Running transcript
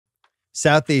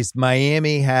Southeast,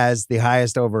 Miami has the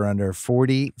highest over-under,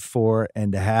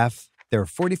 44.5. They were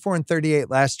 44-38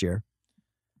 last year.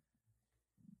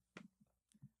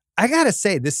 I got to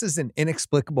say, this is an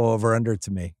inexplicable over-under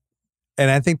to me.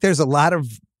 And I think there's a lot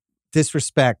of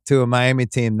disrespect to a Miami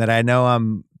team that I know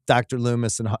I'm Dr.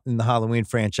 Loomis in the Halloween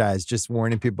franchise, just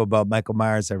warning people about Michael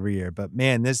Myers every year. But,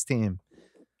 man, this team.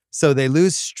 So they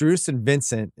lose Strus and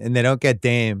Vincent, and they don't get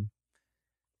Dame.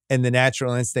 And the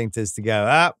natural instinct is to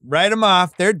go, write them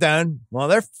off. They're done. Well,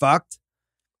 they're fucked.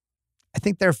 I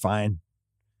think they're fine.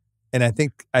 And I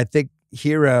think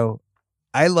Hero,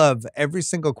 I love every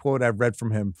single quote I've read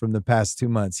from him from the past 2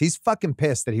 months. He's fucking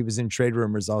pissed that he was in trade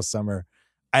rumors all summer.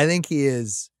 I think he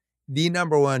is the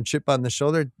number one chip on the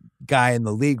shoulder guy in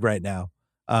the league right now,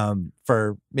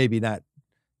 for maybe not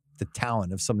the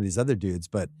talent of some of these other dudes,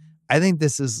 but I think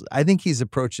he's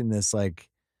approaching this like,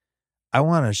 I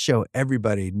want to show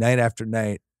everybody night after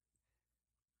night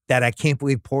that I can't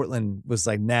believe Portland was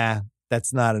like, nah,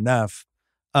 that's not enough.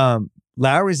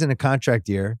 Lowry's in a contract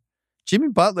year. Jimmy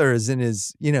Butler is in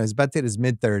his, he's about to hit his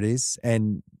mid-30s.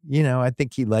 And, I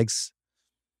think he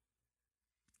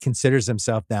considers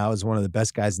himself now as one of the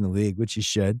best guys in the league, which he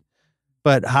should.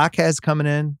 But Hawk has coming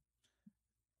in.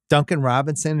 Duncan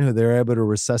Robinson, who they're able to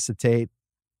resuscitate.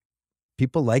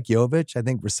 People like Jovic. I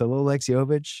think Russillo likes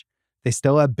Jovic. They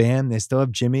still have Bam. They still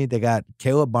have Jimmy. They got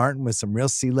Caleb Martin with some real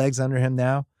sea legs under him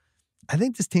now. I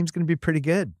think this team's going to be pretty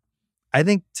good. I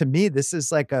think, to me, this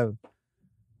is like a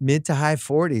mid to high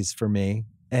 40s for me.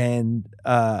 And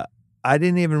I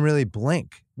didn't even really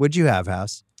blink. What'd you have,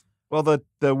 House? Well,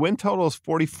 the win total is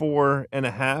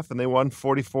 44.5, and they won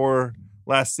 44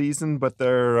 last season, but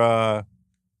their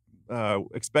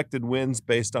expected wins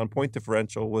based on point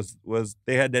differential was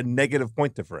they had a negative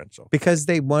point differential because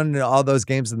they won all those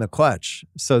games in the clutch.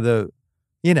 So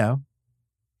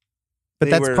but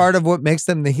that's part of what makes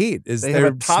them the Heat is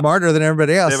they're smarter than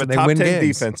everybody else. They have a top 10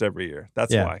 defense every year.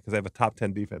 That's why, because they have a top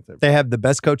 10 defense every year. They have the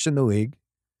best coach in the league.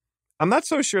 I'm not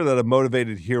so sure that a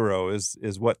motivated hero is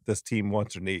what this team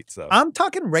wants or needs. So I'm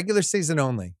talking regular season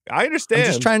only. I understand. I'm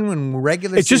just trying to win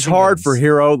regular It's season just hard games. for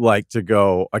Hero to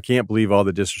go, I can't believe all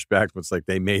the disrespect, but it's like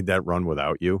they made that run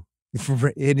without you.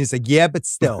 And he's like, yeah, but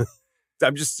still.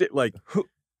 I'm just like,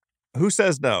 who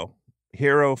says no?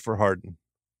 Hero for Harden.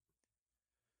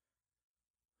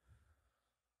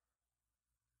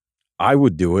 I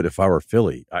would do it if I were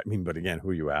Philly. I mean, but again,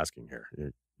 who are you asking here?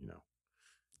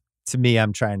 To me,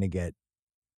 I'm trying to get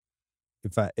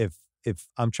if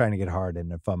I'm trying to get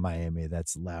Harden, if I'm Miami,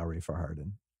 that's Lowry for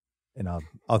Harden, and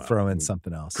I'll throw in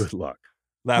something else. Good luck.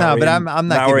 No, but I'm not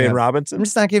Lowry and up. Robinson. I'm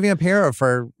just not giving up Hero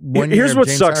for 1 year. Here's what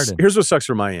James sucks. Harden. Here's what sucks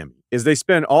for Miami is they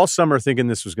spent all summer thinking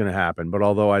this was going to happen, but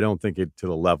although I don't think it to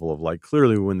the level of like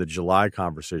clearly when the July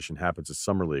conversation happens at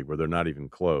Summer League where they're not even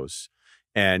close.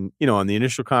 And, on the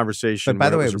initial conversation. But by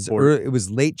the way, it was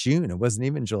late June. It wasn't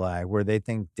even July where they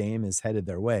think Dame is headed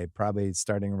their way, probably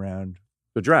starting around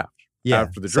the draft. Yeah.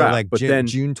 After the draft. So like but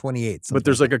June 28th. But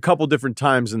there's like a couple different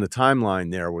times in the timeline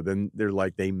there where then they're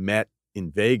like they met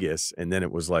in Vegas and then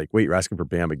it was like, wait, you're asking for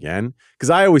Bam again? Because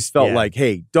I always felt like,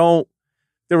 hey,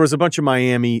 there was a bunch of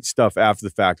Miami stuff after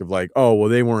the fact of like, oh, well,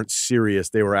 they weren't serious.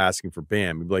 They were asking for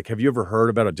Bam. Like, have you ever heard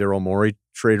about a Daryl Morey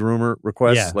trade rumor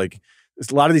request? Yeah. Like,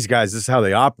 a lot of these guys, this is how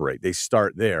they operate. They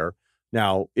start there.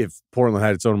 Now, if Portland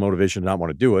had its own motivation to not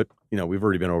want to do it, we've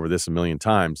already been over this a million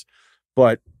times.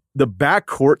 But the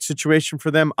backcourt situation for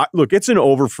them, look, it's an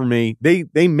over for me.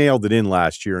 They mailed it in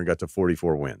last year and got to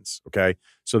 44 wins, okay?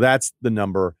 So that's the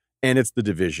number, and it's the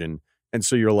division. And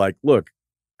so you're like, look,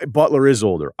 Butler is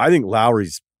older. I think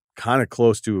Lowry's kind of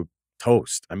close to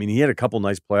toast. I mean, he had a couple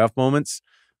nice playoff moments,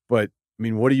 but, I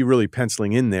mean, what are you really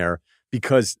penciling in there?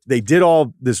 Because they did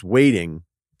all this waiting,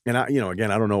 and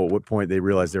again, I don't know at what point they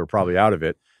realized they were probably out of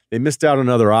it. They missed out on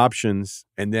other options,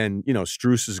 and then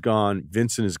Strus is gone,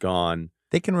 Vincent is gone.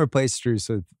 They can replace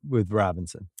Strus with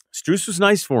Robinson. Strus was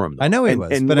nice for him, though. I know he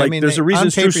was, but I mean, there's a reason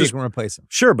Strus can replace him.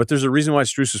 Sure, but there's a reason why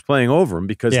Strus is playing over him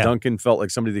because Duncan felt like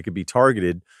somebody that could be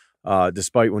targeted,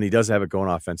 despite when he does have it going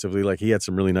offensively. Like he had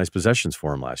some really nice possessions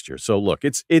for him last year. So look,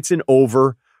 it's an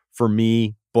over for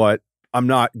me, but I'm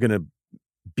not gonna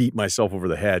beat myself over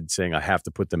the head saying I have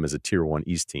to put them as a tier 1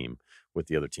 East team with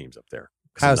the other teams up there.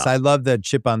 House, I love the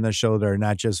chip on the shoulder,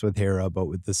 not just with Hero, but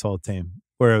with this whole team,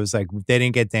 where it was like, they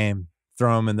didn't get Dame,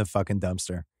 throw him in the fucking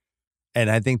dumpster. And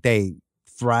I think they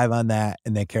thrive on that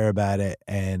and they care about it.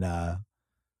 And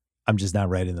I'm just not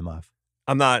writing them off.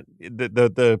 I'm not.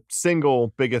 The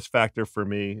single biggest factor for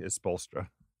me is Spoelstra.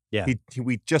 Yeah.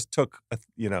 We just took a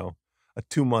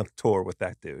 2-month tour with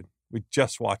that dude. We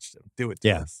just watched him do it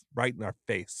to us right in our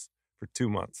face for 2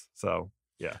 months. So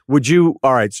Yeah. Would you?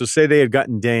 All right. So say they had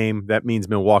gotten Dame. That means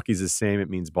Milwaukee's the same. It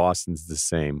means Boston's the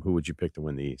same. Who would you pick to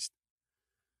win the East?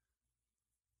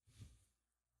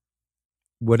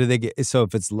 What do they get? So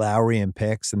if it's Lowry and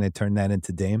picks and they turn that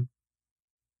into Dame?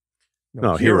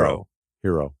 No, Hero.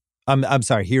 I'm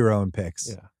sorry, Hero and picks.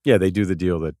 Yeah. Yeah, they do the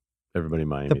deal that everybody in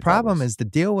Miami. The problem is the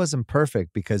deal wasn't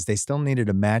perfect because they still needed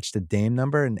to match the Dame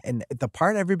number. And the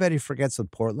part everybody forgets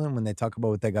with Portland when they talk about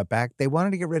what they got back, they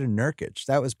wanted to get rid of Nurkic.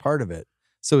 That was part of it.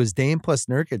 So his Dame plus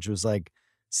Nurkic was like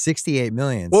 $68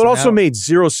 million. Well, so it also now, made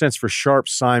zero sense for Sharp,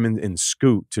 Simon, and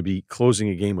Scoot to be closing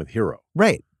a game with Hero.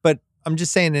 right. But I'm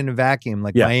just saying in a vacuum,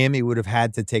 like Yeah. Miami would have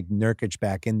had to take Nurkic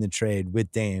back in the trade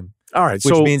with Dame. All right,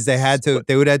 Which so means they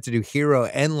would have to do Hero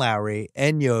and Lowry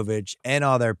and Jovic and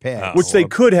all their picks. Oh. which they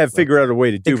could have figured out a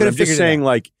way to do. could But I'm have just figured it saying, out.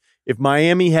 like, if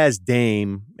Miami has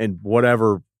Dame and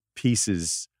whatever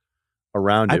pieces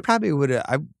around I it, probably would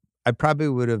have. I probably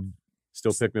would have.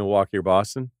 still pick Milwaukee or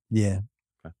Boston. Yeah,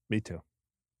 Me too.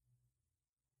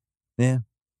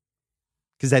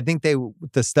 because I think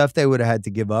the stuff they would have had to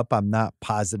give up. I'm not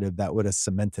positive that would have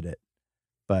cemented it,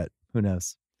 but who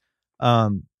knows?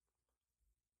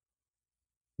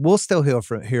 We'll still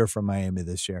hear from Miami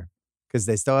this year because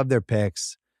they still have their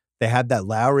picks. They have that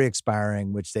Lowry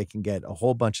expiring, which they can get a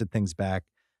whole bunch of things back.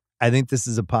 I think this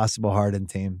is a possible Harden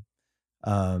team.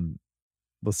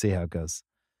 We'll see how it goes.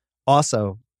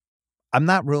 Also, I'm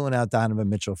not ruling out Donovan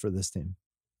Mitchell for this team.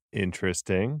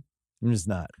 Interesting. I'm just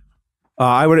not.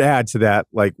 I would add to that,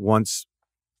 like, once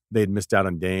they'd missed out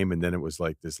on Dame, and then it was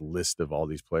like this list of all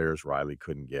these players Riley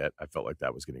couldn't get. I felt like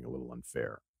that was getting a little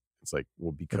unfair. It's like,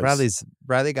 well, because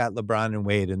Riley got LeBron and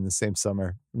Wade in the same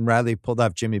summer. And Riley pulled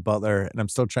off Jimmy Butler, and I'm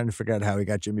still trying to figure out how he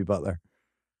got Jimmy Butler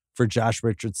for Josh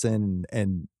Richardson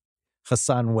and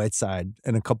Hassan Whiteside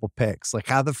and a couple picks. Like,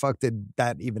 how the fuck did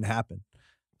that even happen?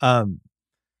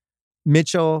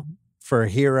 Mitchell for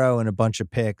Hero and a bunch of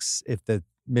picks. If the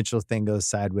Mitchell thing goes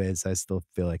sideways, I still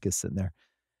feel like it's sitting there.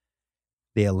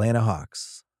 The Atlanta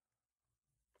Hawks,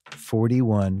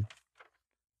 41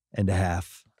 and a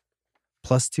half.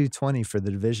 Plus 220 for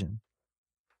the division.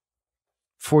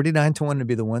 49-1 to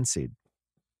be the 1 seed.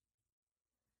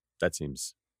 that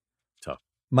seems tough.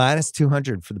 Minus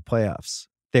 200 for the playoffs.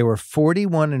 They were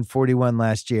 41-41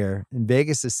 last year, and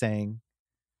Vegas is saying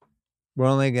we're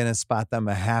only going to spot them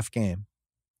a half game.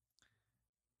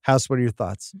 House, what are your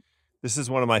thoughts? This is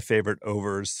one of my favorite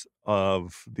overs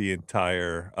of the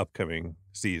entire upcoming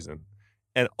season.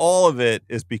 And all of it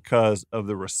is because of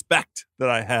the respect that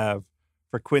I have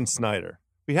for Quinn Snyder.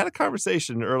 We had a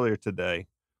conversation earlier today.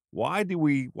 Why do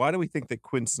we think that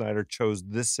Quinn Snyder chose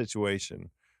this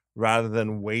situation rather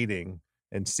than waiting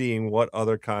and seeing what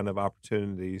other kind of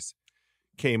opportunities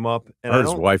came up? And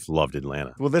His wife loved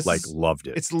Atlanta. Well, loved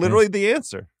it. It's literally the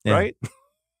answer, right?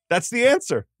 That's the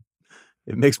answer.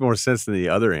 It makes more sense than the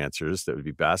other answers that would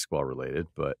be basketball related,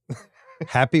 but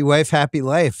Happy wife, happy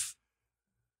life.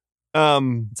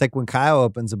 Um, It's like when Kyle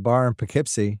opens a bar in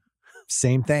Poughkeepsie.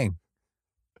 Same thing.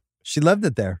 She loved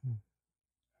it there.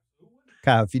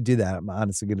 Kyle, if you do that, I'm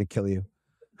honestly going to kill you.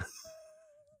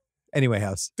 Anyway,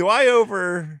 House. do I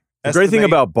over? the great thing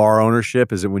about bar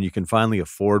ownership is that when you can finally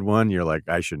afford one, you're like,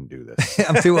 I shouldn't do this.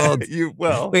 I'm too old.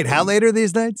 Wait, how late are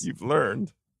these nights? You've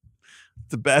learned.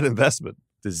 It's a bad investment.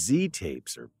 The Z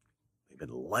tapes they've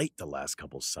been light the last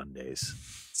couple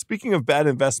Sundays. Speaking of bad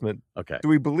investment, Okay. do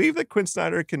we believe that Quinn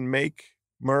Snyder can make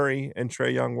Murray and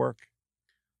Trae Young work?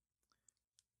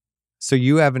 So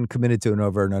you haven't committed to an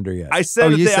over and under yet. I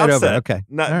said at you the said outset. over. Okay.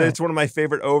 Not, All right. It's one of my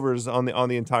favorite overs on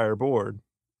the entire board,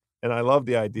 and I love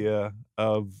the idea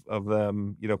of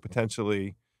them,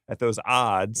 potentially at those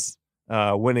odds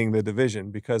winning the division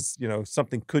because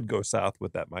something could go south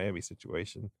with that Miami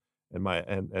situation,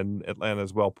 and Atlanta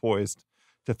is well poised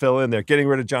to fill in there. Getting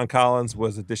rid of John Collins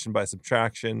was addition by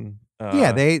subtraction.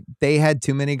 Yeah, they had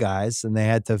too many guys and they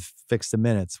had to fix the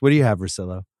minutes. What do you have,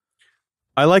 Russillo?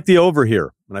 I like the over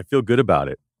here, and I feel good about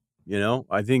it.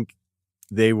 I think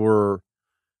they were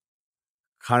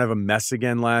kind of a mess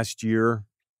again last year.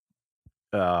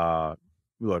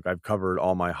 Look, I've covered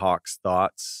all my Hawks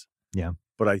thoughts. Yeah.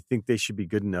 But I think they should be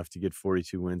good enough to get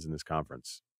 42 wins in this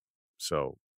conference.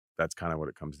 So that's kind of what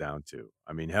it comes down to.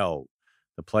 I mean, hell,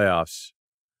 the playoffs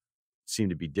seem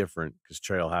to be different because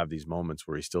Trae will have these moments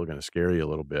where he's still going to scare you a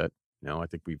little bit. I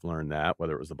think we've learned that,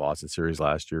 whether it was the Boston series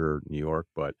last year or New York,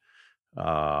 but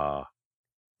I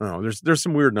don't know. There's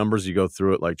some weird numbers you go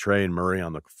through it, like Trae and Murray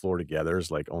on the floor together is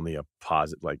like only a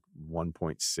positive, like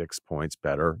 1.6 points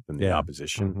better than the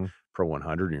opposition per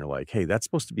 100, and you're like, hey, that's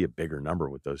supposed to be a bigger number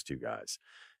with those two guys.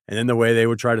 And then the way they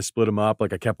would try to split them up,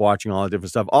 like I kept watching all the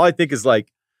different stuff. All I think is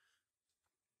like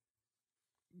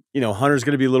Hunter's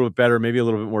going to be a little bit better, maybe a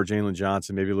little bit more Jalen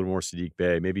Johnson, maybe a little more Sadiq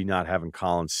Bey, maybe not having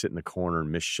Collins sit in the corner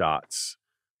and miss shots.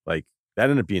 Like, that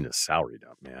ended up being a salary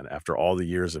dump, man, after all the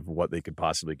years of what they could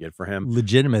possibly get for him.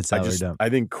 Legitimate salary dump. I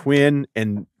think Quinn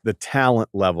and the talent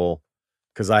level,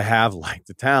 because I have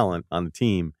the talent on the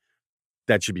team,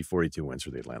 that should be 42 wins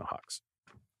for the Atlanta Hawks.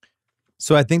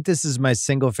 So I think this is my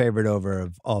single favorite over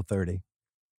of all 30.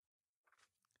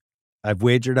 I've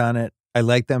wagered on it. I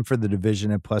like them for the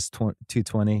division at plus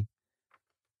 220.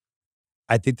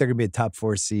 I think they're going to be a top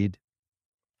 4 seed.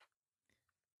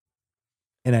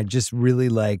 And I just really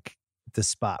like the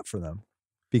spot for them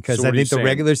because So I think the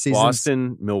regular season.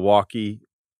 Boston, Milwaukee,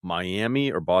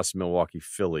 Miami, or Boston, Milwaukee,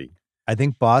 Philly? I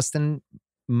think Boston,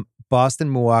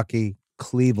 Milwaukee,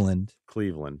 Cleveland,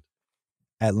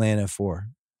 Atlanta 4.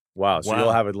 Wow. So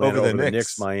you'll have Atlanta over the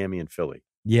Knicks, Miami, and Philly.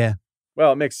 Yeah.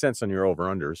 Well, it makes sense on your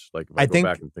over-unders. Like, if I go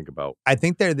back and think about. I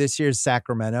think they're this year's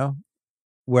Sacramento,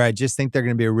 where I just think they're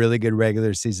going to be a really good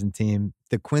regular season team.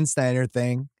 The Quinn Snyder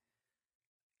thing,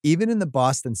 even in the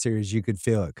Boston series, you could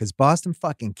feel it because Boston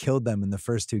fucking killed them in the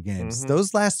first 2 games. Mm-hmm.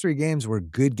 Those last 3 games were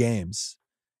good games,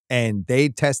 and they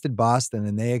tested Boston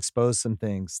and they exposed some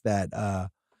things that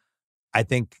I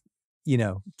think,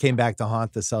 came back to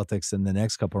haunt the Celtics in the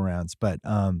next couple rounds. But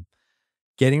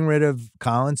getting rid of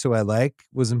Collins, who I like,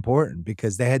 was important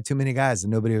because they had too many guys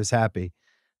and nobody was happy.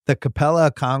 The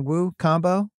Capella-Kongwu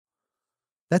combo,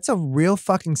 that's a real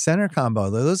fucking center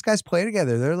combo. Those guys play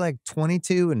together. They're like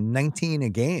 22 and 19 a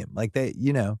game. Like they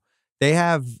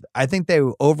have, I think they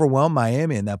overwhelm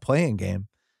Miami in that play-in game.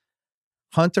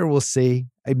 Hunter, we'll see.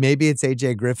 Maybe it's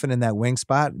AJ Griffin in that wing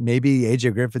spot. Maybe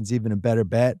AJ Griffin's even a better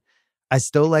bet. I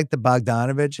still like the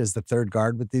Bogdanovich as the third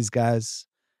guard with these guys.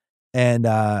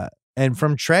 And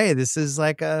from Trey, this is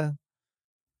like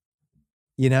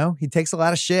he takes a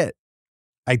lot of shit.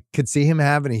 I could see him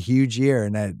having a huge year,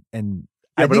 and I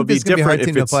think this is going to be a hard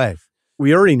team to play.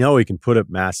 We already know he can put up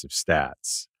massive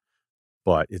stats,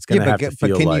 but it's going to have to feel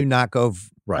like. But can you not go?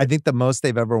 Right. I think the most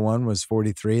they've ever won was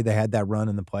 43. They had that run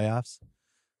in the playoffs.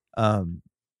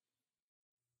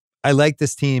 I like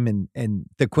this team, and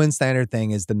the Quinn Snyder thing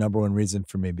is the number one reason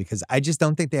for me because I just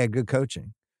don't think they had good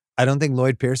coaching. I don't think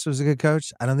Lloyd Pierce was a good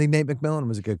coach. I don't think Nate McMillan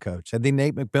was a good coach. I think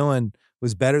Nate McMillan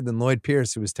was better than Lloyd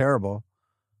Pierce, who was terrible.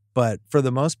 But for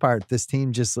the most part, this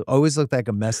team just always looked like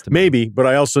a mess to me. Maybe, but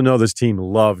I also know this team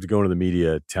loved going to the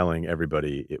media telling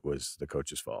everybody it was the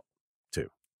coach's fault, too.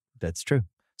 That's true.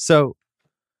 So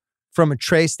from a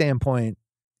Trey standpoint,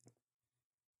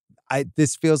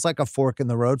 this feels like a fork in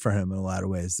the road for him in a lot of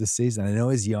ways this season. I know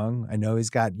he's young. I know he's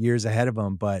got years ahead of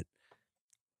him, but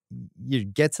you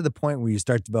get to the point where you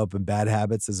start developing bad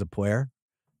habits as a player.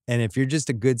 And if you're just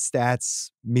a good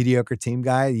stats, mediocre team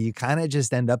guy, you kind of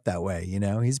just end up that way.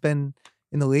 He's been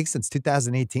in the league since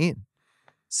 2018.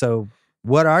 So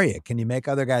what are you? Can you make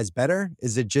other guys better?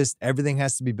 Is it just everything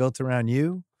has to be built around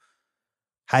you?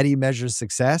 How do you measure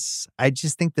success? I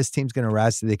just think this team's going to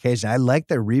rise to the occasion. I like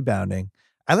their rebounding.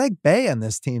 I like Bey on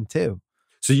this team too.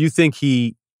 So you think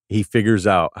he figures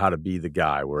out how to be the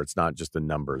guy where it's not just the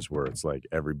numbers, where it's like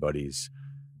everybody's.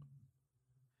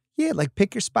 Yeah, like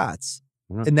pick your spots.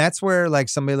 Mm-hmm. And that's where like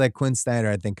somebody like Quinn Snyder,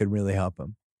 I think, could really help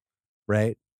him.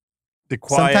 Right?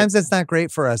 Sometimes it's not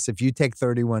great for us if you take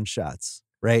 31 shots,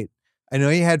 right? I know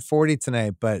you had 40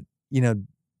 tonight, but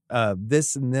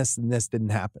this and this and this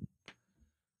didn't happen.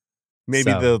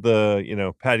 Maybe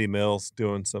the Patty Mills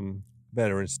doing some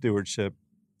veteran stewardship.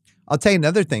 I'll tell you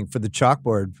another thing for the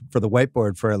chalkboard, for the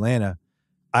whiteboard for Atlanta.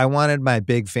 I wanted my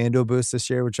big FanDuel boost this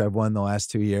year, which I've won the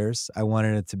last 2 years. I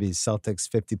wanted it to be Celtics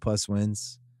 50+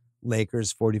 wins,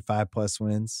 Lakers 45+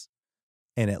 wins,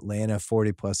 and Atlanta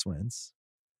 40+ wins.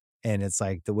 And it's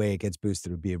like the way it gets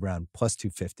boosted would be around plus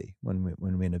 250 when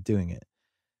we end up doing it.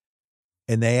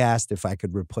 And they asked if I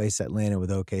could replace Atlanta with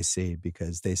OKC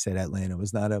because they said Atlanta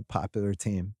was not a popular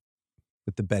team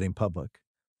with the betting public.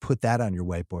 Put that on your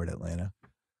whiteboard, Atlanta.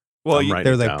 Well,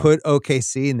 they're like, put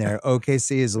OKC in there.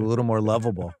 OKC is a little more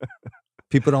lovable.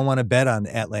 People don't want to bet on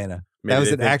Atlanta. That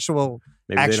was an actual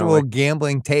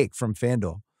gambling take from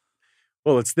FanDuel.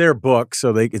 Well, it's their book,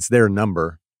 so it's their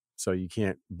number, so you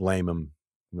can't blame them.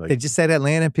 Like, they just said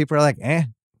Atlanta. People are like, Feel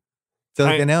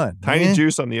like they know it. Tiny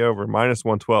juice on the over, minus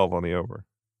 112 on the over.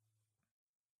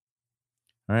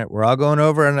 All right, we're all going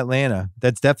over on Atlanta.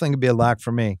 That's definitely going to be a lock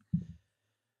for me.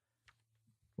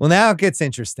 Well, now it gets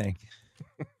interesting.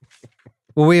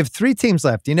 Well, we have 3 teams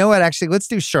left. You know what? Actually, let's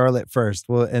do Charlotte first,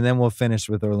 and then we'll finish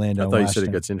with Orlando. I thought you said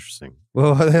it gets interesting.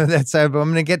 Well, I'm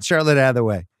going to get Charlotte out of the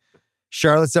way.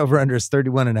 Charlotte's over-under is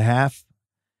 31.5.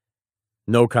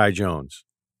 No Kai Jones.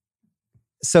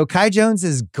 So Kai Jones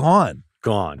is gone.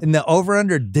 Gone. And the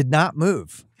over-under did not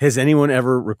move. Has anyone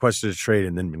ever requested a trade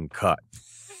and then been cut?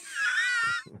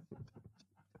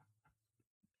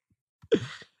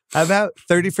 How about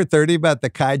 30 for 30 about the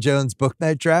Kai Jones book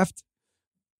night draft?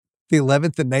 The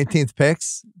 11th and 19th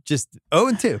picks, just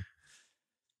 0-2.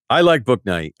 I like book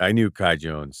night. I knew Kai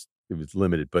Jones. It was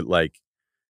limited, but like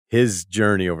his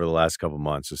journey over the last couple of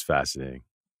months was fascinating.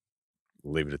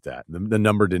 We'll leave it at that. The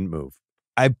number didn't move.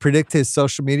 I predict his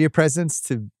social media presence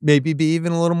to maybe be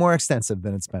even a little more extensive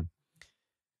than it's been.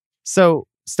 So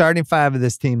starting five of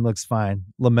this team looks fine.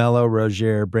 LaMelo,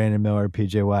 Rozier, Brandon Miller,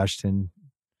 PJ Washington,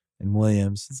 and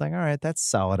Williams. It's like, all right, that's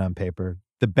solid on paper.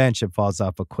 The bench, it falls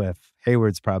off a cliff.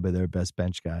 Hayward's probably their best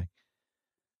bench guy.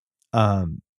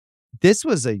 This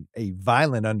was a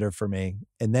violent under for me.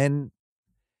 And then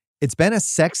it's been a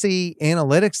sexy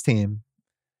analytics team.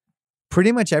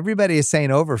 Pretty much everybody is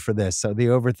saying over for this. So the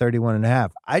over 31.5.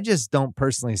 I just don't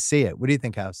personally see it. What do you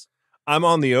think, House? I'm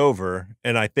on the over,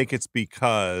 and I think it's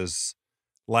because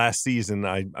last season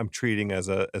I'm treating as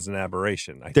an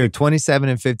aberration. They're 27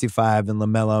 and 55, and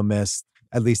LaMelo missed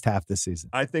at least half the season.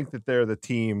 I think that they're the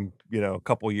team, a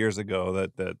couple of years ago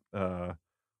that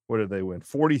what did they win?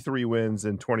 43 wins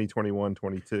in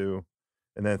 2021-22,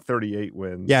 and then 38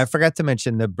 wins. Yeah, I forgot to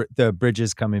mention the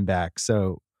Bridges coming back.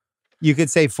 So you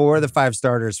could say 4 of the 5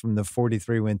 starters from the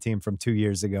 43-win team from 2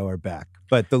 years ago are back.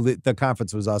 But the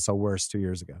conference was also worse 2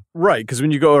 years ago. Right, because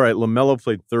when you go, all right, LaMelo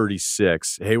played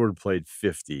 36, Hayward played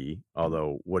 50,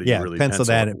 although what do you really pencil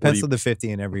that in? Pencil the the 50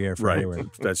 in every year for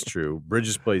Hayward. That's true.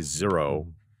 Bridges plays 0.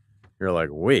 You're like,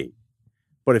 wait.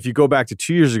 But if you go back to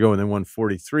 2 years ago and then won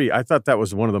 43, I thought that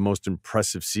was one of the most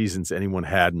impressive seasons anyone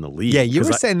had in the league. Yeah, you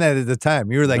were saying that at the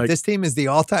time. You were like, this team is the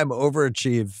all-time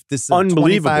overachieve. This is a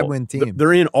 25-win team.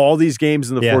 They're in all these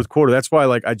games in the fourth quarter. That's why,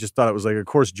 I just thought it was like, of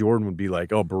course, Jordan would be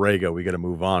like, oh, Borrego, we got to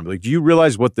move on. But do you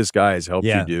realize what this guy has helped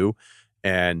you do?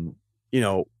 And,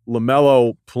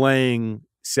 LaMelo playing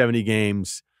 70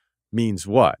 games means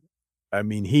what? I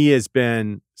mean, he has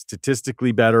been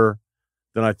statistically better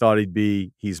than I thought he'd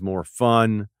be. He's more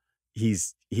fun.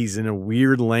 He's in a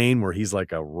weird lane where he's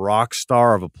like a rock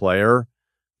star of a player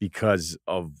because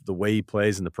of the way he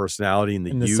plays and the personality and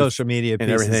the social media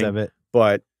pieces everything. Of it.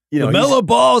 But LaMelo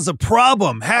Ball is a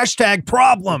problem. #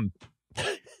 problem.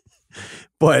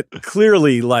 But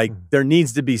clearly, there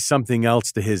needs to be something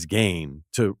else to his game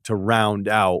to round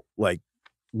out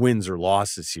wins or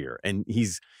losses here. And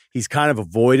he's kind of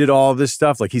avoided all of this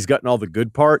stuff. He's gotten all the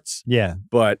good parts. Yeah,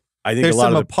 but I think there's a lot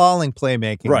some of appalling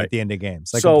playmaking at the end of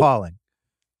games. Appalling.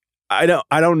 I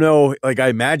don't know. I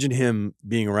imagine him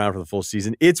being around for the full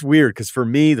season. It's weird because for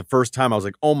me, the first time I was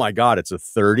like, oh my God, it's a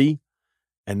 30.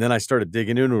 And then I started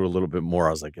digging into it a little bit more.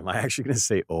 I was like, am I actually going to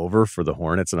say over for the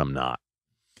Hornets? And I'm not.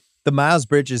 The Miles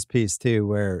Bridges piece too,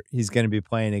 where he's going to be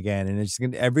playing again, and he's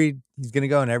going to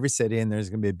go in every city, and there's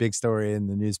going to be a big story in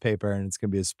the newspaper, and it's going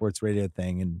to be a sports radio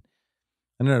thing. And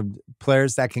I don't know,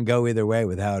 players that can go either way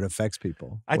with how it affects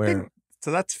people. I think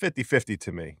so. That's 50-50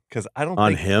 to me because I don't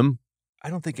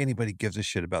think anybody gives a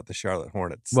shit about the Charlotte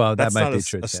Hornets. Well, that might be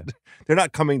true. They're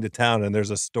not coming to town, and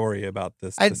there's a story about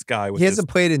this guy. He hasn't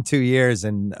played in 2 years,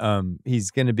 and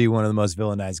he's going to be one of the most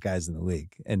villainized guys in the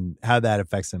league. And how that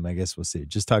affects him, I guess we'll see.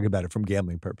 Just talking about it from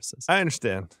gambling purposes. I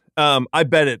understand. I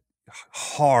bet it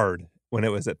hard when it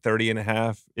was at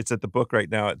 30.5. It's at the book right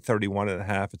now at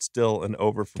 31.5. It's still an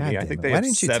over for me. I think they have 7. Why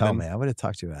didn't you tell me? I would have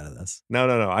talked you out of this.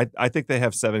 No. I think they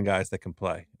have 7 guys that can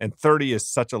play, and 30 is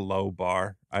such a low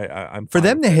bar. I'm for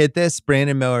them to hit this.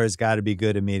 Brandon Miller has got to be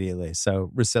good immediately.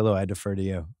 So Russillo, I defer to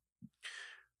you.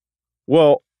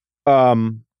 Well,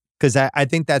 because I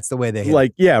think that's the way they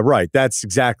hit. Yeah, right. That's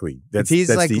exactly. He's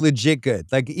legit good.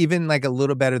 Even a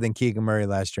little better than Keegan Murray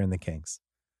last year in the Kings.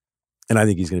 And I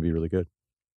think he's going to be really good.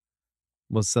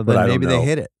 Well, so then maybe they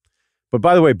hit it. But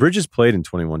by the way, Bridges played in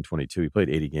 21-22. He played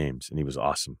 80 games, and he was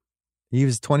awesome. He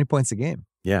was 20 points a game.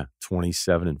 Yeah,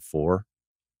 27 and 4.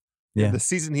 Yeah, the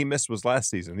season he missed was last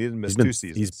season. He didn't miss 2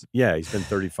 seasons. He's been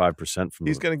 35% from.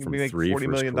 He's going to be making $40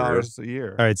 million a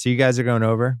year. All right, so you guys are going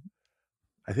over.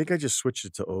 I think I just switched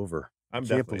it to over. I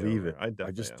can't believe it.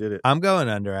 I just did it. I'm going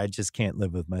under. I just can't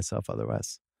live with myself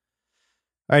otherwise.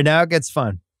 All right, now it gets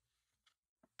fun.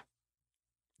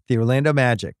 The Orlando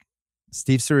Magic.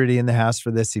 Steve Cerruti in the house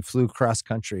for this. He flew cross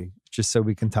country just so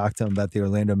we can talk to him about the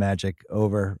Orlando Magic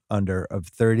over under of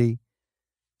 37.5.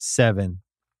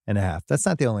 That's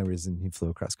not the only reason he flew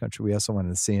across country. We also wanted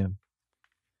to see him.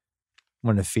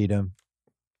 Wanted to feed him.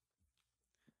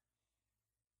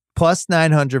 Plus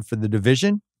 900 for the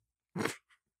division.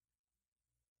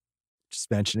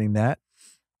 Just mentioning that.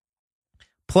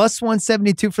 Plus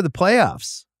 172 for the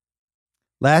playoffs.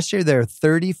 Last year, they were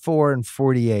 34 and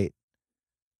 48.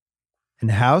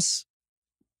 And House,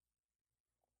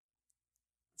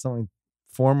 it's only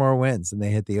 4 more wins and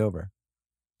they hit the over.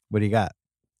 What do you got?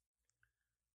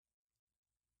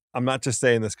 I'm not just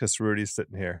saying this because Rudy's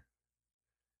sitting here.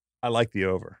 I like the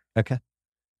over. Okay.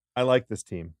 I like this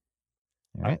team.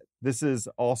 All right. This is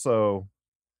also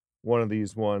one of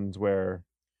these ones where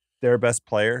their best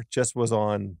player just was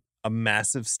on a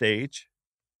massive stage.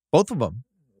 Both of them.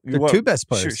 They're two best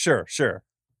players. Sure.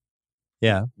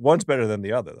 Yeah. One's better than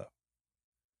the other, though.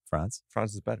 Franz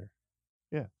is better.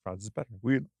 Yeah, Franz is better.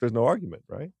 There's no argument,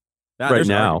 right? Right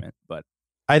now. Argument, but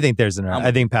I think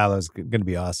I think Paolo's going to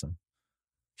be awesome.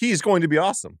 He's going to be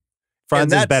awesome.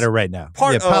 Franz is better right now.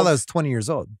 Paolo's 20 years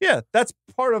old. Yeah, that's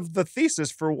part of the thesis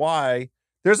for why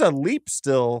there's a leap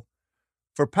still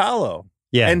for Paolo.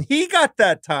 Yeah. And he got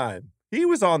that time. He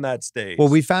was on that stage. Well,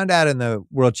 we found out in the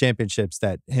World Championships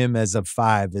that him as a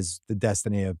 5 is the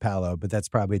destiny of Paolo, but that's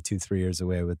probably 2-3 years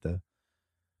away with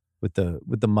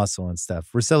the muscle and stuff.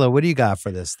 Russillo, what do you got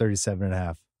for this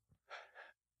 37.5?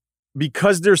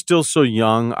 Because they're still so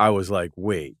young, I was like,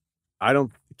 wait,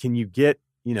 can you get,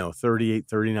 38,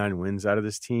 39 wins out of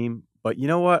this team? But you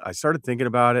know what? I started thinking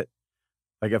about it.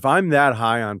 Like, if I'm that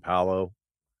high on Paolo,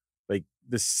 like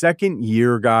the second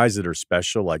year guys that are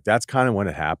special, like that's kind of when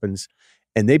it happens.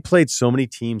 And they played so many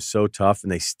teams so tough,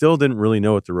 and they still didn't really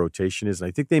know what the rotation is. And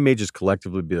I think they may just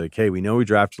collectively be like, hey, we know we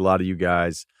drafted a lot of you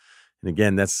guys. And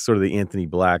again, that's sort of the Anthony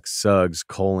Black, Suggs,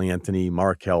 Cole Anthony,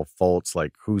 Markelle Fultz,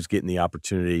 like who's getting the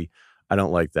opportunity. I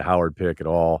don't like the Howard pick at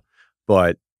all.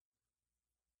 But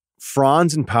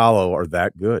Franz and Paolo are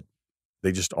that good.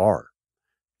 They just are.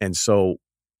 And so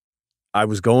I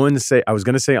was going to say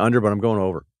under, but I'm going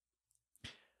over.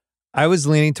 I was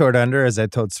leaning toward under, as I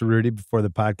told Cerruti before the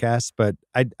podcast, but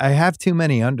I have too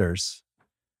many unders.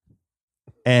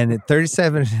 And at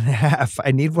 37.5,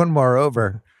 I need one more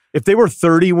over. If they were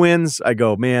 30 wins, I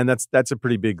go, man, that's a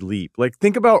pretty big leap. Like,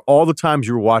 think about all the times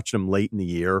you were watching them late in the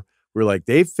year. We're like,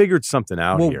 they've figured something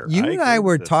out here. You and I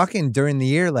were talking during the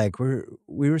year, like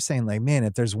we were saying, like, man,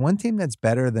 if there's one team that's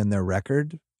better than their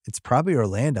record, it's probably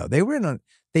Orlando.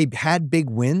 They had big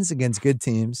wins against good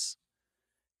teams.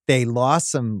 They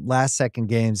lost some last second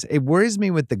games. It worries me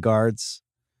with the guards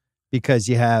because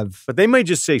you have. But they might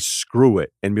just say screw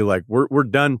it and be like, we're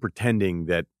done pretending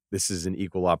that this is an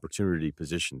equal opportunity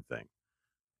position thing.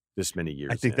 This many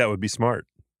years. I think that would be smart.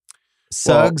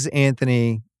 Suggs,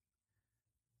 Anthony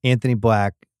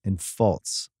Black, and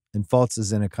Fultz. And Fultz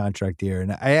is in a contract year.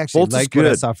 And I actually liked what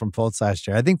I saw from Fultz last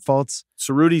year. I think Fultz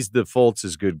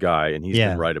is a good guy, and he's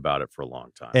been right about it for a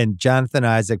long time. And Jonathan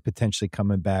Isaac potentially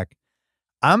coming back.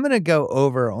 I'm going to go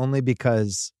over only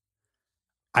because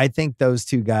I think those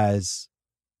two guys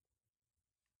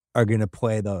are going to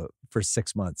play for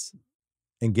 6 months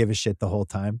and give a shit the whole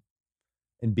time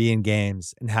and be in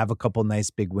games and have a couple nice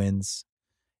big wins.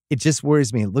 It just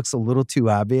worries me. It looks a little too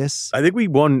obvious. I think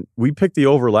we picked the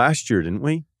over last year, didn't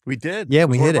we? We did. Yeah,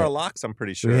 we hit it. One of our locks, I'm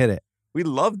pretty sure. We hit it. We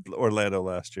loved Orlando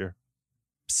last year.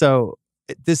 So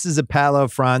this is a Paolo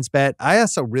Franz bet. I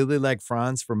also really like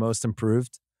Franz for most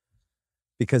improved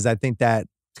because I think that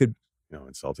could.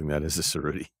 Insulting that is a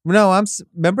Cerruti. No,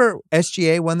 remember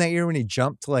SGA won that year when he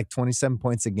jumped to like 27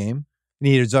 points a game? And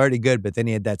he was already good, but then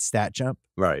he had that stat jump.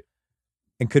 Right.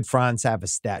 And could Franz have a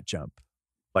stat jump?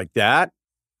 Like that?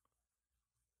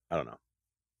 I don't know.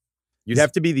 You'd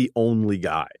have to be the only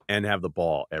guy and have the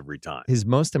ball every time. His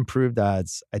most improved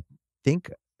odds, I think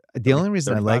the only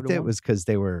reason I liked it was because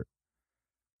they were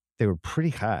pretty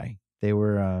high. They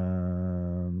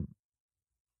were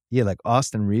like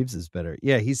Austin Reeves is better.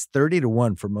 Yeah, he's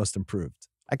 30-1 for most improved.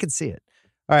 I could see it.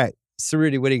 All right.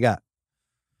 Cerruti, what do you got?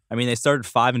 I mean, they started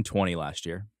 5-20 last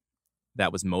year.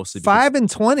 That was mostly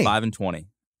 5-20. 5-20.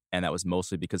 And that was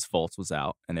mostly because Fultz was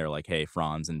out, and they were like, hey,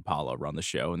 Franz and Paolo run the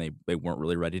show, and they weren't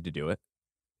really ready to do it.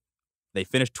 They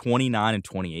finished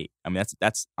 29-28. I mean,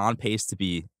 that's on pace to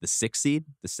be the 6th seed,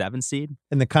 the 7th seed.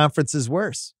 And the conference is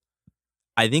worse.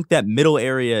 I think that middle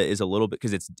area is a little bit,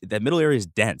 because that middle area is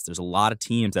dense. There's a lot of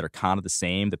teams that are kind of the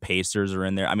same. The Pacers are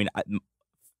in there. I mean,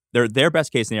 their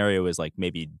best case scenario is like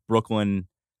maybe Brooklyn,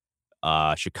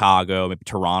 Chicago, maybe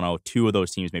Toronto. 2 of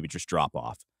those teams maybe just drop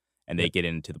off. And they get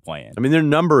into the play-in. I mean, their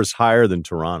number is higher than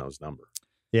Toronto's number.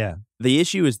 Yeah. The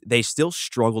issue is they still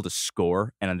struggle to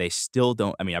score, and they still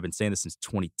don't. I mean, I've been saying this since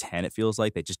 2010, it feels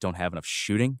like. They just don't have enough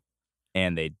shooting.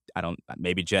 And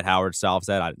maybe Jet Howard solves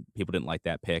that. People didn't like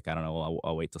that pick. I don't know.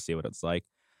 I'll wait to see what it's like.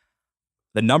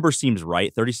 The number seems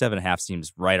right. 37.5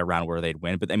 seems right around where they'd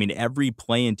win. But I mean, every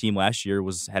play-in team last year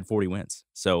had 40 wins.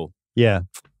 So yeah,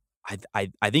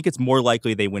 I think it's more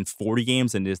likely they win 40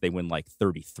 games than it is they win like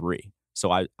 33. So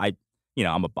I'm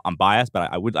biased, but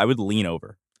I would lean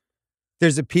over.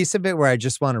 There's a piece of it where I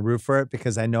just want to root for it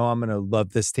because I know I'm going to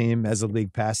love this team as a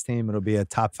league pass team. It'll be a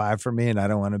top 5 for me, and I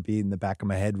don't want to be in the back of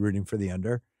my head rooting for the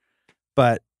under.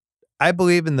 But I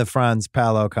believe in the Franz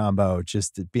Paolo combo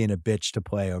just being a bitch to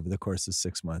play over the course of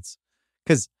 6 months,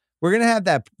 because we're going to have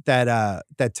that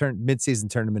midseason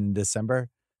tournament in December,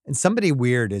 and somebody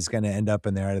weird is going to end up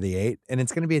in there out of the 8, and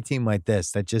it's going to be a team like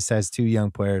this that just has 2 young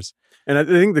players. And I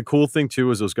think the cool thing, too,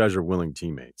 is those guys are willing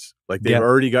teammates. Like, they've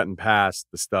already gotten past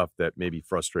the stuff that maybe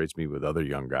frustrates me with other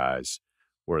young guys,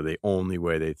 where the only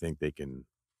way they think they can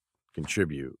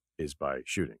contribute is by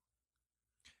shooting.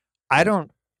 I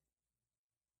don't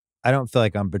feel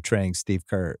like I'm betraying Steve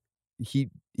Kerr. He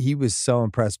was so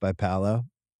impressed by Paolo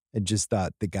and just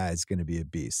thought the guy's going to be a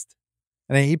beast.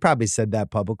 And he probably said that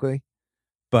publicly,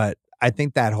 but I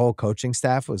think that whole coaching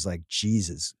staff was like,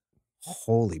 Jesus,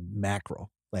 holy mackerel.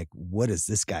 Like, what is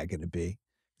this guy going to be?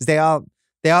 Because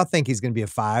they all think he's going to be a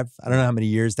 5. I don't know how many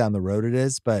years down the road it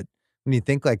is, but when you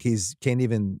think like can't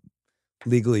even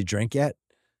legally drink yet,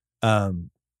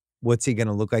 what's he going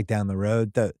to look like down the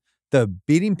road? The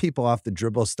beating people off the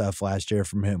dribble stuff last year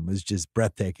from him was just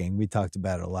breathtaking. We talked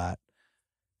about it a lot.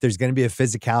 There's going to be a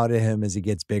physicality to him as he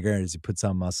gets bigger, as he puts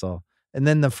on muscle. And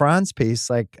then the Franz piece,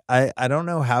 like, I don't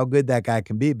know how good that guy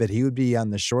can be, but he would be on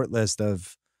the short list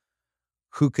of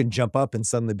who can jump up and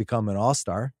suddenly become an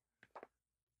all-star.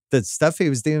 The stuff he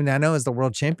was doing, I know is the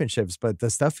World Championships, but the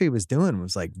stuff he was doing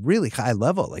was like really high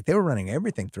level. Like, they were running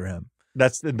everything through him.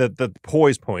 That's the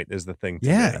poise point is the thing to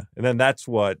me. And then that's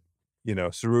what,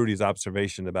 Cerruti's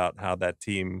observation about how that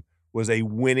team had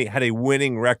a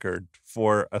winning record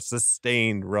for a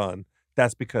sustained run.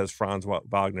 That's because Franz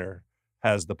Wagner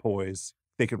has the poise.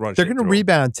 They could run. They're going to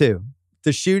rebound too.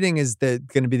 The shooting is going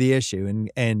to be the issue.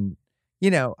 And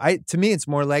to me, it's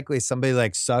more likely somebody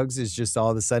like Suggs is just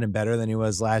all of a sudden better than he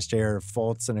was last year, or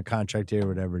Fultz in a contract year,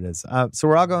 whatever it is. So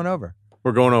we're all going over.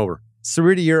 We're going over.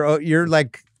 Cerruti, you're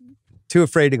like too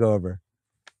afraid to go over.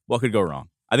 What could go wrong?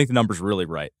 I think the number's really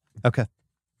right. Okay.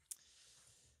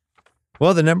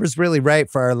 Well, the number's really right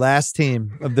for our last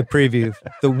team of the preview,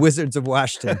 the Wizards of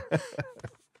Washington.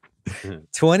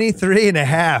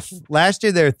 23.5. Last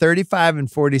year, they were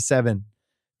 35-47.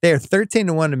 They are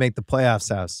 13-1 to make the playoffs,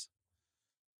 House.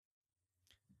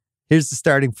 Here's the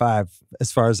starting 5,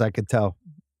 as far as I could tell.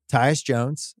 Tyus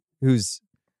Jones, who's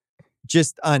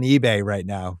just on eBay right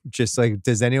now. Just like,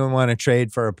 does anyone want to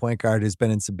trade for a point guard who's been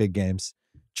in some big games?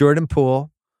 Jordan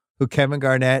Poole, who Kevin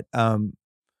Garnett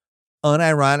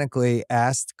unironically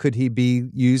asked, could he be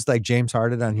used like James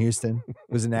Harden on Houston? It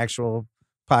was an actual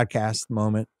podcast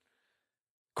moment.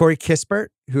 Corey Kispert,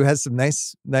 who has some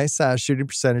nice shooting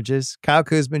percentages. Kyle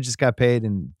Kuzma just got paid,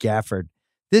 and Gafford.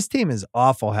 This team is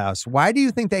awful, House. Why do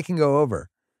you think they can go over?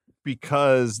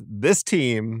 Because this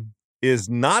team is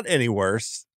not any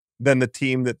worse than the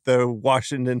team that the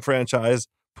Washington franchise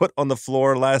put on the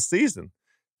floor last season.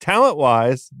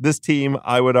 Talent-wise, this team,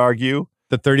 I would argue,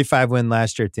 the 35-win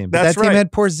last year team. But that's that team right.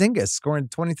 had Porzingis scoring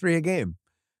 23 a game.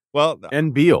 Well,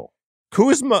 and Beal.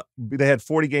 Kuzma, they had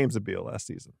 40 games of Beal last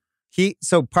season.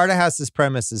 So part of House's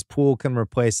premise is Poole can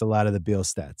replace a lot of the Beal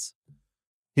stats.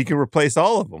 He can replace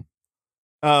all of them.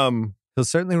 He'll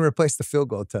certainly replace the field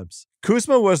goal attempts.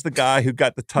 Kuzma was the guy who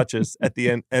got the touches at the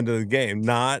end of the game,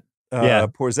 not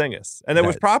Porzingis. And it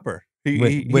was proper.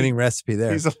 Winning recipe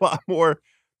there. He's a lot more.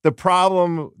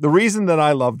 The reason that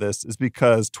I love this is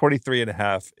because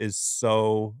 23.5 is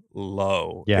so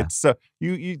low. Yeah. It's so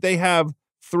they have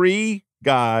 3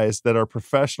 guys that are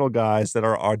professional guys that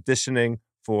are auditioning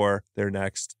for their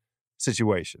next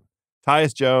situation.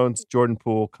 Tyus Jones, Jordan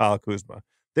Poole, Kyle Kuzma.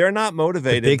 They're not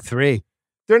motivated. The big 3.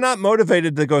 They're not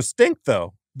motivated to go stink,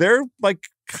 though. They're like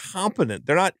competent.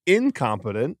 They're not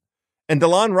incompetent. And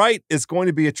DeLon Wright is going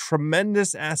to be a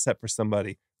tremendous asset for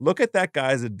somebody. Look at that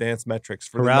guy's advanced metrics.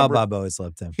 Bob always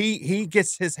loved him. He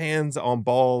gets his hands on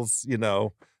balls,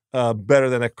 better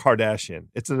than a Kardashian.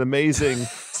 It's an amazing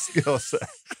skill set.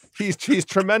 He's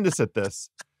tremendous at this.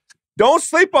 Don't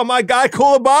sleep on my guy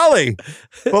Coulibaly.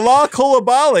 Bilal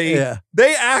Coulibaly. Yeah.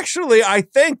 They actually, I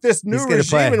think this new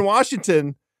regime in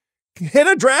Washington hit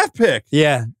a draft pick.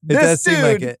 Yeah, it does seem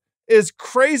like it. Is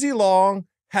crazy long,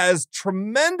 has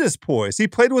tremendous poise. He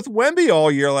played with Wemby all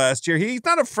year last year. He's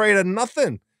not afraid of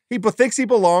nothing. He thinks he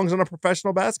belongs on a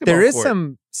professional basketball court. There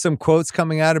is some quotes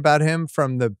coming out about him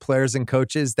from the players and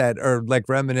coaches that are like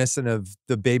reminiscent of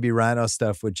the Baby Rhino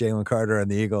stuff with Jalen Carter and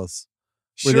the Eagles.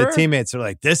 Where the teammates are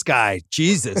like, this guy,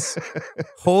 Jesus,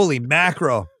 holy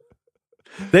mackerel.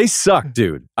 They suck,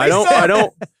 dude. They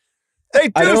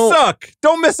do suck.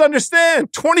 Don't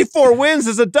misunderstand. 24 wins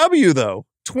is a W, though.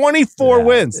 24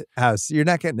 wins. House, you're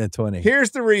not getting to 20. Here's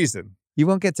the reason. You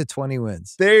won't get to 20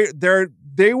 wins. They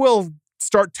will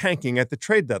start tanking at the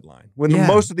trade deadline when Yeah,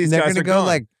 most of these they're guys gonna are go gone.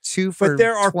 like 2 for But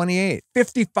there are 28.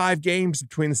 55 games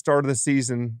between the start of the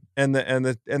season and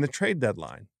the trade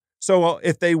deadline. So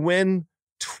if they win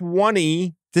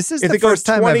 20, This is if the they go first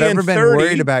time I've 20 and ever been 30,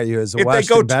 worried about you as a if they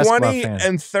go Washington basketball 20 fan.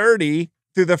 and 30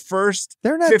 through the first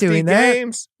They're not 50 doing that.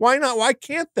 games, why not? Why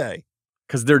can't they?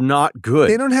 Because they're not good.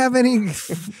 They don't have any.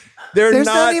 They're There's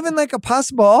not, not even like a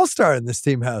possible all-star in this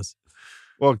team house.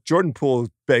 Well, Jordan Poole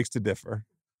begs to differ.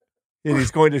 And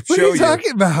he's going to What show are you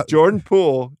talking about? Jordan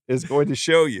Poole is going to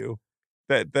show you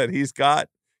that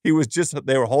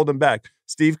they were holding back.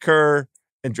 Steve Kerr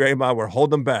and Draymond were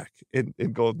holding back in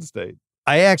Golden State.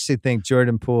 I actually think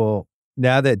Jordan Poole,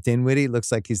 now that Dinwiddie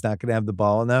looks like he's not going to have the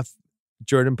ball enough,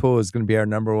 Jordan Poole is going to be our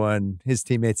number one, his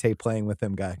teammates hate playing with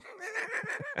him guy.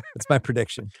 That's my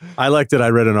prediction. I like that I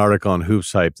read an article on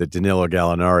Hoops Hype that Danilo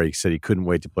Gallinari said he couldn't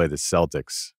wait to play the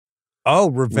Celtics.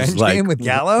 Oh, revenge like, game with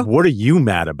Gallo? What are you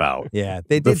mad about? Yeah,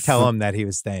 they did tell him that he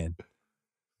was staying.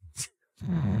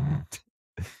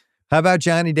 How about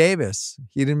Johnny Davis?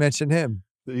 You didn't mention him.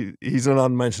 He's an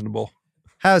unmentionable.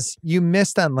 You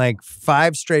missed on like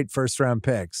 5 straight first-round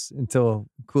picks until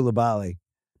Koulibaly.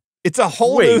 It's a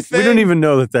whole new thing. We don't even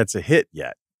know that that's a hit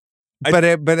yet. But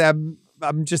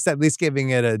I'm just at least giving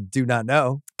it a do not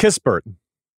know. Kispert.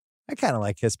 I kind of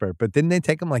like Kispert, but didn't they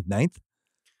take him like 9th?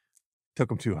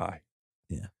 Took him too high.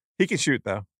 Yeah. He can shoot,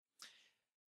 though.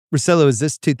 Russillo, is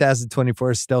this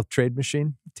 2024 stealth trade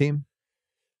machine team?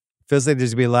 Feels like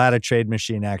there's going to be a lot of trade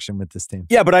machine action with this team.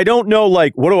 Yeah, but I don't know,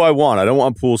 like, what do I want? I don't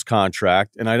want Poole's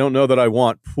contract, and I don't know that I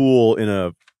want Poole in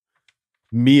a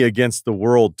me against the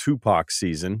world Tupac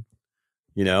season.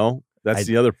 You know? That's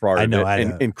the other part of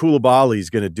it. And Koulibaly's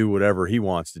going to do whatever he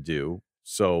wants to do.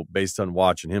 So based on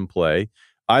watching him play,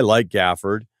 I like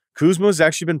Gafford. Kuzma's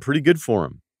actually been pretty good for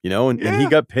him, you know, and he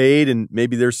got paid, and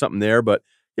maybe there's something there. But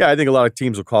yeah, I think a lot of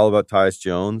teams will call about Tyus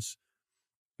Jones.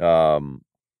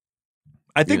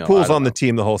 I think Poole's on the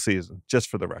team the whole season, just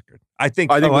for the record. I think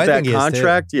with that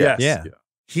contract, yes. Yeah.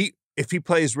 If he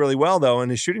plays really well though, and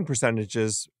his shooting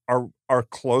percentages are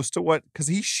close to what, because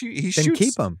he shoots. Then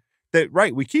keep him.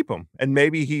 We keep him, and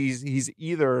maybe he's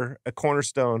either a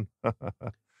cornerstone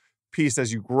piece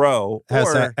as you grow,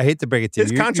 or I hate to break it to you.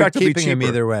 His contract will be keeping him cheaper.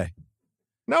 either way.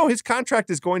 No, his contract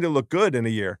is going to look good in a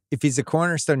year. If he's a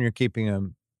cornerstone, you're keeping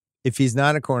him. If he's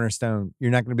not a cornerstone,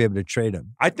 you're not going to be able to trade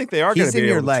him. I think they are going to be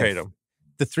able to trade him.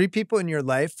 The 3 people in your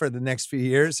life for the next few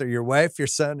years are your wife, your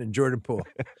son, and Jordan Poole.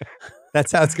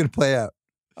 That's how it's going to play out.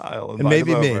 I'll and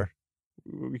maybe me.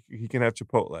 He can have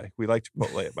Chipotle. We like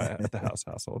Chipotle at the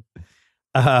household.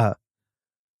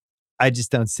 I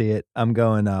just don't see it. I'm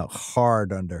going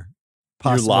hard under.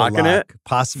 You're locking it?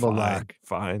 Possible lock.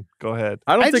 Fine. Go ahead.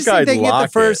 I don't think I'd they lock get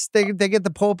the first. it. They get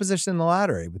the pole position in the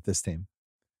lottery with this team.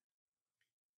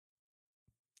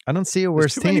 I don't see a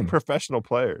worse There's too team. many professional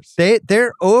players.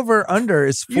 Their over under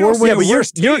is 4 You don't see wins. a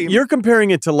worse team. You're comparing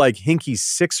it to like Hinky's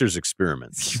Sixers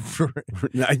experiments.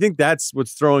 I think that's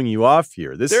what's throwing you off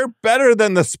here. They're better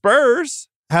than the Spurs.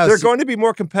 They're going to be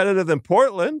more competitive than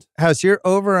Portland. House, your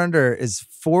over under is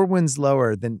 4 wins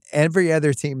lower than every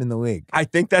other team in the league. I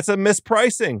think that's a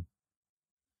mispricing.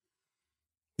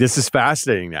 This is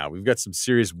fascinating. Now we've got some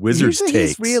serious Wizards Usually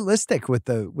takes. He's realistic with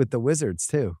the Wizards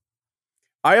too.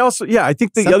 I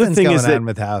think the other thing is that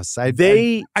with House. You're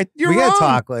we got to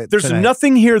talk. There's tonight.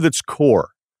 nothing here that's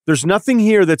core. There's nothing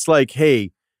here that's like,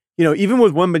 hey, you know, even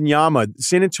with Wembanyama,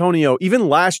 San Antonio, even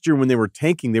last year when they were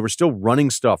tanking, they were still running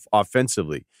stuff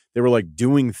offensively. They were like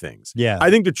doing things. Yeah.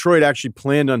 I think Detroit actually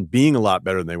planned on being a lot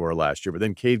better than they were last year, but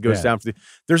then Cade goes down.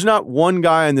 There's not one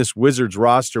guy on this Wizards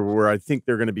roster where I think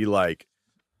they're going to be like,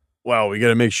 well, we got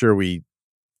to make sure we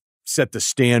set the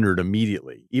standard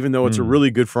immediately, even though it's a really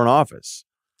good front office.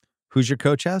 Who's your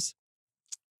coach, House?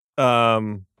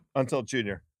 Until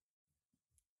Junior.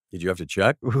 Did you have to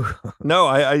check? No,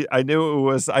 I knew it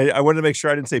was. I wanted to make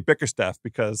sure I didn't say Bickerstaff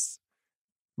because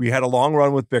we had a long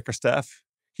run with Bickerstaff.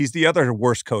 He's the other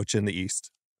worst coach in the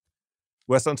East.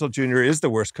 Wes Until Jr. is the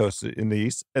worst coach in the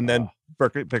East, and then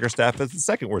Bickerstaff is the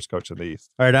second worst coach in the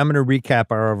East. All right, I'm going to recap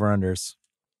our over-unders,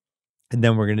 and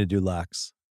then we're going to do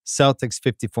locks. Celtics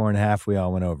 54.5, we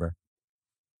all went over.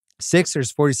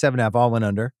 Sixers 47.5, all went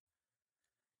under.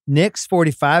 Knicks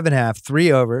 45.5,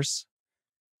 3 overs.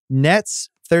 Nets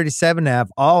 37.5,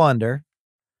 all under.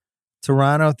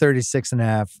 Toronto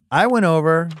 36.5. I went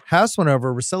over. House went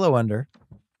over. Russillo under.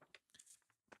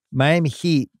 Miami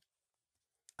Heat.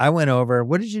 I went over.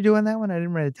 What did you do on that one? I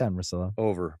didn't write it down, Russillo.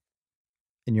 Over.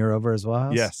 And you're over as well,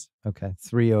 House? Yes. Okay.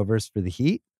 3 overs for the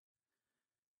Heat.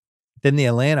 Then the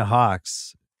Atlanta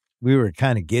Hawks. We were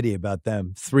kind of giddy about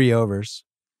them. 3 overs.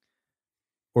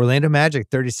 Orlando Magic,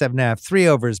 37.5, 3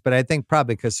 overs, but I think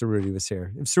probably because Cerruti was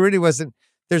here. If Cerruti wasn't,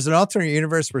 there's an alternate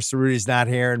universe where Cerruti's not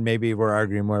here, and maybe we're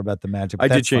arguing more about the Magic. I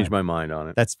did change my mind on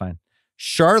it. That's fine.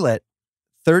 Charlotte,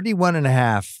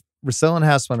 31.5. Russillo and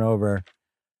House went over.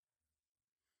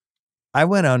 I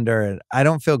went under it. I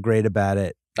don't feel great about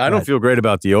it. I don't feel great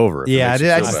about the over. Yeah, I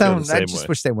just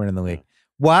wish they weren't in the league.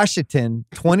 Washington,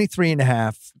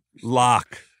 23.5.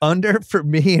 Lock. Under for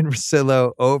me and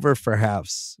Russillo, over for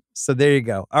House. So there you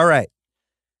go. All right.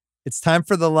 It's time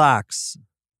for the locks.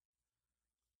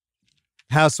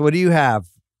 House, what do you have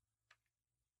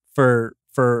for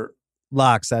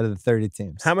locks out of the 30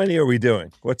 teams? How many are we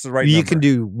doing? What's the right You number? can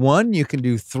do 1, you can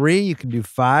do 3, you can do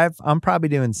 5. I'm probably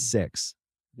doing 6.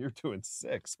 You're doing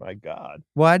 6. My God.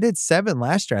 Well, I did 7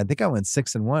 last year. I think I went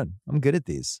 6-1. I'm good at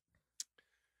these.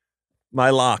 My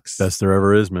locks. Best there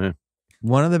ever is, man.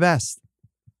 One of the best.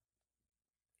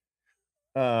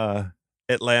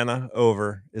 Atlanta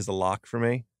over is a lock for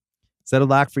me. Is that a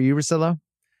lock for you, Russillo?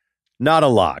 Not a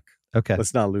lock. Okay.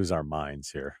 Let's not lose our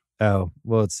minds here. Oh,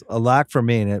 well, it's a lock for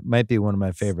me, and it might be one of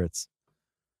my favorites.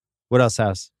 What else,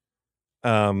 House?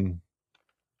 I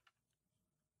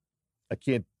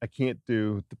can't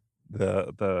do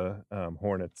the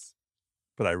Hornets,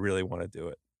 but I really want to do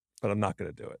it. But I'm not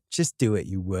going to do it. Just do it,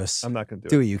 you wuss. I'm not going to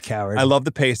Do it, you coward. I love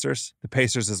the Pacers. The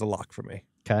Pacers is a lock for me.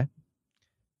 Okay.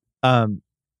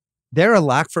 They're a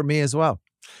lock for me as well.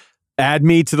 Add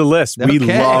me to the list. We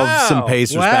Okay. love some Wow.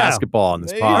 Pacers Wow. basketball on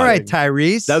this Amazing. pod. All right,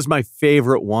 Tyrese. That was my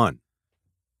favorite one.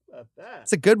 About that.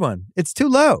 It's a good one. It's too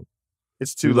low.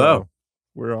 It's too low.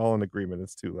 We're all in agreement.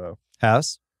 It's too low.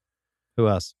 House. Who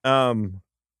else?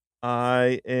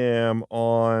 I am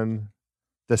on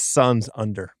the Suns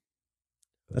under.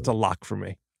 That's a lock for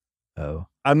me. Oh.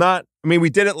 I'm not. I mean, we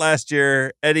did it last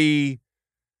year. Eddie,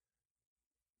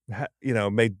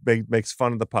 makes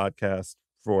fun of the podcast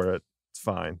for it. It's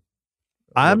fine.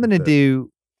 I'm going to But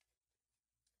do.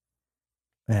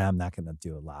 I'm not going to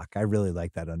do a lock. I really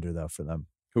like that under, though, for them.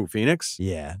 Who, Phoenix?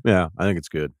 Yeah. Yeah, I think it's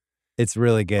good. It's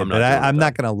really good. I'm not But doing I'm that.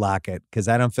 not going to lock it because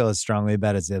I don't feel as strongly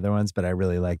about it as the other ones, but I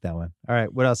really like that one. All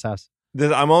right. What else, House?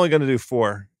 I'm only going to do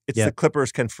 4. It's Yep. the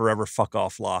Clippers can forever fuck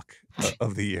off lock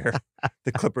of the year.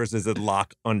 The Clippers is a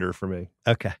lock under for me.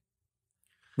 Okay.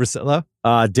 Russillo?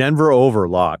 Denver over,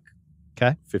 lock.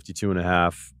 Okay.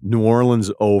 52.5. New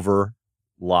Orleans over,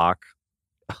 lock.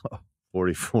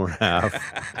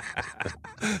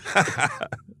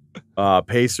 44.5.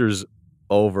 Pacers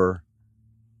over.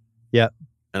 Yep.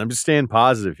 And I'm just staying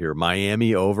positive here.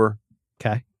 Miami over.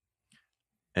 Okay.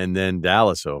 And then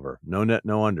Dallas over. No net,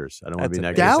 no unders. I don't want to be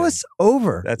That's negative. Dallas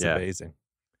over. That's Yeah. amazing.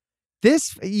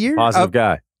 This year, Positive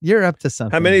guy. you're up to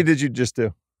something. How many did you just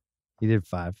do? You did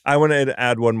 5. I want to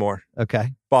add one more.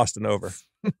 Okay. Boston over.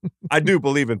 I do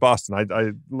believe in Boston.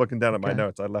 I looking down at my Okay.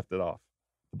 notes, I left it off.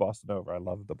 The Boston over. I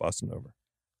love the Boston over.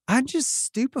 I'm just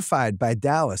stupefied by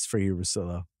Dallas for you,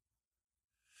 Russillo.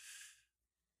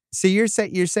 So you're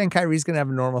saying Kyrie's going to have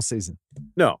a normal season?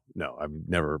 No, I would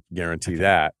never guarantee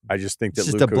that. I just think that It's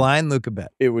just Luka, a blind Luka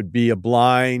bet. it would be a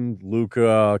blind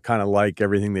Luka, kind of like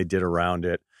everything they did around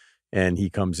it. And he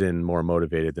comes in more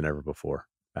motivated than ever before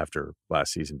after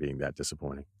last season being that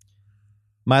disappointing.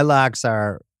 My locks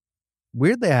are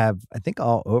weirdly, I have, I think,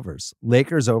 all overs.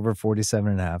 Lakers over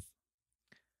 47.5.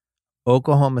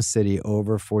 Oklahoma City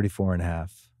over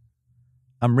 44.5.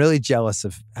 I'm really jealous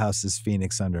of House's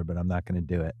Phoenix under, but I'm not going to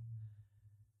do it.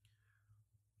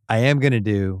 I am going to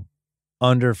do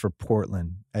under for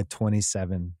Portland at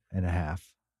 27.5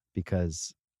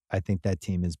 because I think that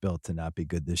team is built to not be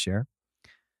good this year.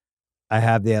 I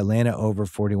have the Atlanta over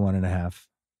 41.5.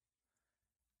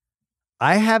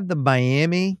 I have the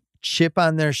Miami chip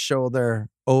on their shoulder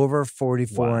over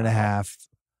 44.5.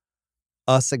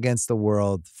 Us against the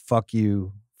world. Fuck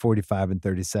you, 45 and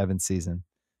 37 season.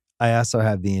 I also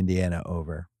have the Indiana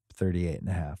over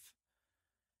 38.5.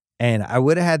 And I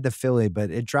would have had the Philly,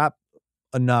 but it dropped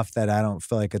enough that I don't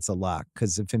feel like it's a lock.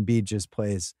 Because if Embiid just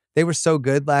plays, they were so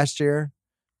good last year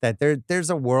that there's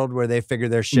a world where they figure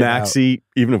their shit out. Maxey,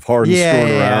 even if Harden's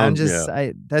throwing around. I'm just,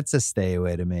 that's a stay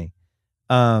away to me.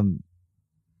 I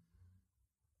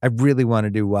really want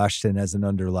to do Washington as an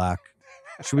underlock.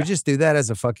 Should we just do that as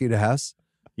a fuck you to House?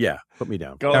 Yeah, put me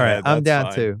down. Go All right, ahead. I'm That's down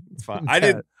fine. too. It's fine.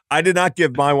 I did not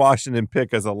give my Washington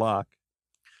pick as a lock.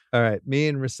 All right, me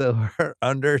and Russillo are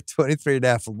under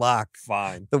 23.5 lock.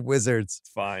 Fine. The Wizards. It's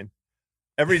fine.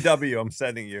 Every W I'm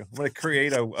sending you. I'm going to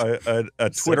create a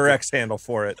Twitter X handle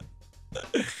for it.